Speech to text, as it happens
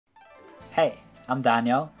Hey, I'm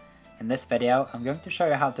Daniel. In this video, I'm going to show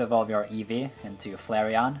you how to evolve your Eevee into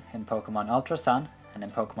Flareon in Pokemon Ultra Sun and in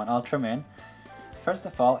Pokemon Ultra Moon. First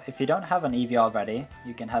of all, if you don't have an Eevee already,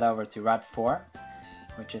 you can head over to Route 4,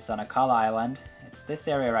 which is on Akala Island. It's this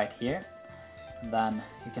area right here. And then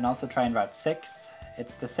you can also try in Route 6.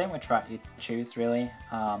 It's the same which route you choose, really.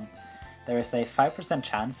 There is a 5%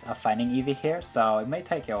 chance of finding Eevee here, so it may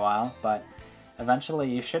take you a while, but eventually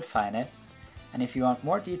you should find it. And if you want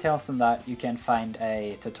more details on that, you can find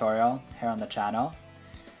a tutorial here on the channel.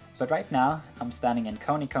 But right now, I'm standing in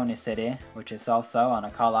Konikoni City, which is also on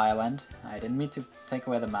Akala Island. I didn't mean to take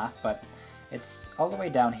away the map, but it's all the way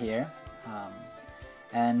down here.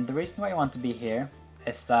 And the reason why I want to be here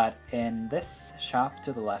is that in this shop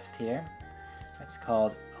to the left here, it's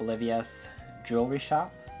called Olivia's Jewelry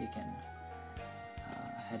Shop. You can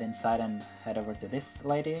head inside and head over to this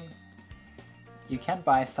lady. You can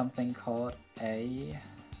buy something called a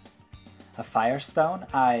Firestone.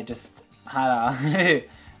 I just had a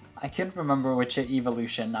I couldn't remember which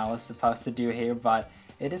evolution I was supposed to do here, but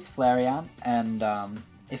it is Flareon, and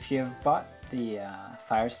if you've bought the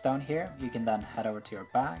Firestone here, you can then head over to your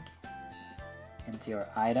bag, into your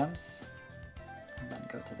items, and then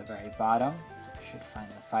go to the very bottom. You should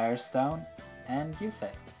find the Firestone and use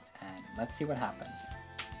it, and let's see what happens.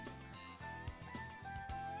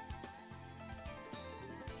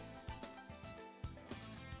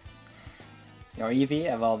 Your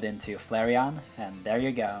Eevee evolved into Flareon, and there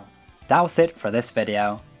you go. That was it for this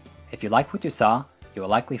video. If you like what you saw, you will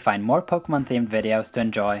likely find more Pokemon themed videos to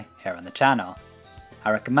enjoy here on the channel.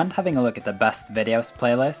 I recommend having a look at the best videos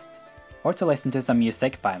playlist, or to listen to some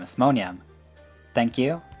music by Mesmonium. Thank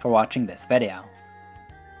you for watching this video.